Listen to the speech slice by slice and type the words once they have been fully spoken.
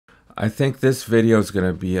I think this video is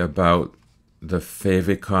going to be about the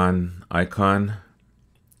Favicon icon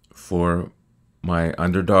for my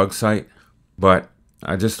Underdog site, but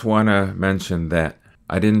I just want to mention that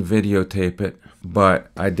I didn't videotape it, but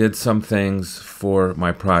I did some things for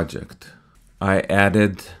my project. I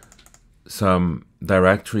added some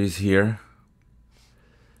directories here,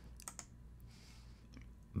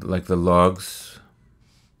 like the logs,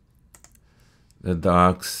 the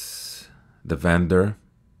docs, the vendor,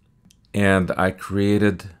 and I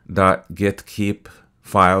created .gitkeep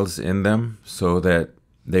files in them so that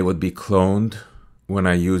they would be cloned when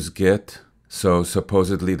I use Git. So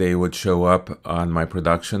supposedly they would show up on my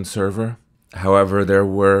production server. However, there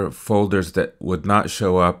were folders that would not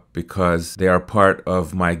show up because they are part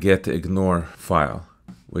of my git ignore file,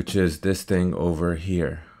 which is this thing over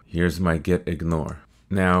here. Here's my git ignore.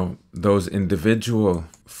 Now, those individual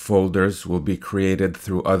folders will be created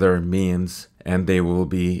through other means, and they will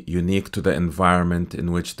be unique to the environment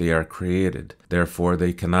in which they are created. Therefore,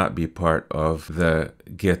 they cannot be part of the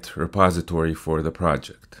Git repository for the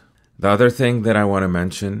project. The other thing that I want to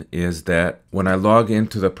mention is that when I log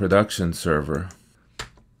into the production server,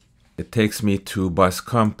 it takes me to Bus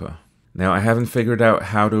Compa. Now, I haven't figured out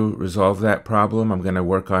how to resolve that problem. I'm going to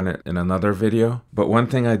work on it in another video. But one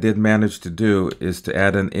thing I did manage to do is to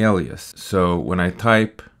add an alias. So when I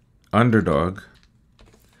type Underdog,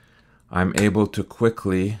 I'm able to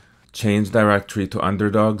quickly change directory to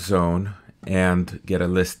Underdog Zone and get a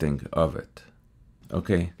listing of it.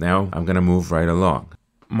 Okay, now I'm going to move right along.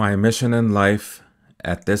 My mission in life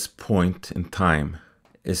at this point in time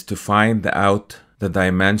is to find out the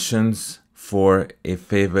dimensions for a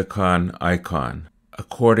Favicon icon.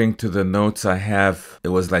 According to the notes I have, it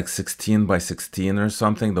was like 16 by 16 or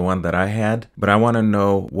something, the one that I had. But I want to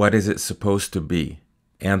know, what is it supposed to be?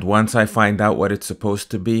 And once I find out what it's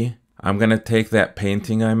supposed to be, I'm going to take that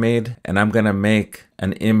painting I made and I'm going to make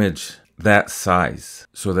an image that size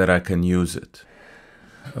so that I can use it.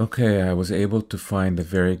 Okay, I was able to find a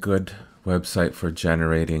very good website for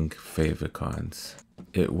generating favicons.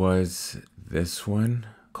 It was this one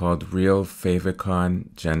called Real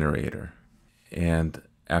Favicon Generator. And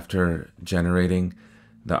after generating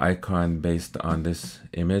the icon based on this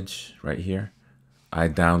image right here, I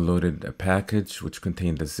downloaded a package which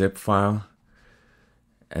contained a zip file.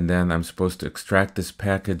 And then I'm supposed to extract this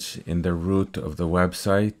package in the root of the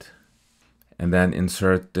website and then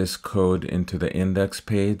insert this code into the index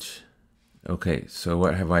page. Okay, so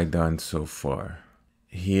what have I done so far?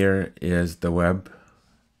 Here is the web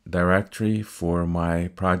directory for my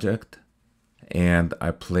project, and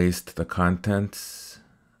I placed the contents,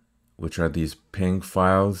 which are these ping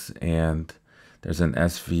files, and there's an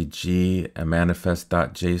SVG, a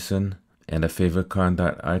manifest.json, and a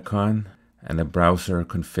favicon.icon, and a browser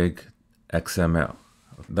config XML.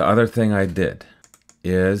 The other thing I did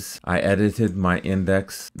is I edited my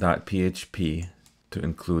index.php to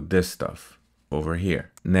include this stuff over here.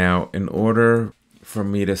 Now, in order for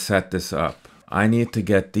me to set this up, I need to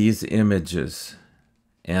get these images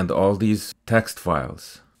and all these text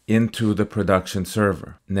files into the production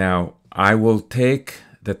server. Now, I will take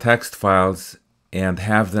the text files and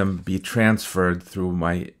have them be transferred through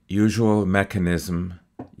my usual mechanism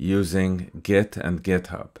using Git and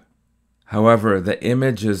GitHub. However, the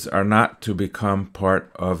images are not to become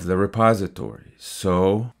part of the repository.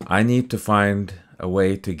 So I need to find a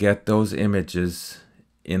way to get those images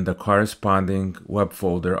in the corresponding web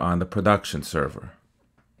folder on the production server.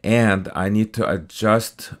 And I need to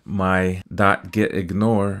adjust my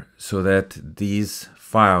 .gitignore so that these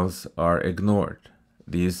files are ignored,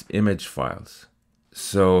 these image files.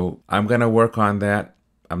 So I'm going to work on that.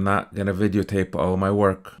 I'm not going to videotape all my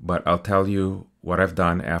work, but I'll tell you what I've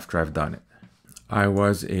done after I've done it. I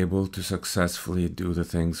was able to successfully do the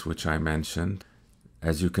things which I mentioned.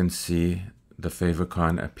 As you can see, the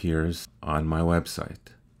favicon appears on my website.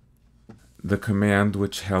 The command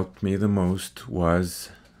which helped me the most was,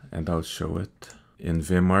 and I'll show it, in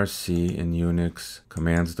vimrc, in Unix,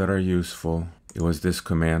 commands that are useful. It was this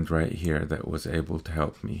command right here that was able to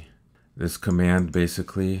help me. This command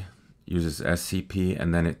basically uses SCP,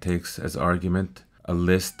 and then it takes as argument a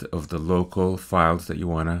list of the local files that you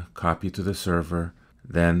want to copy to the server,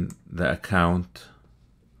 then the account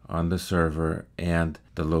on the server, and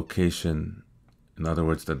the location, in other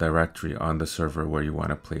words, the directory on the server where you want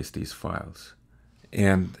to place these files.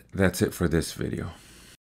 And that's it for this video.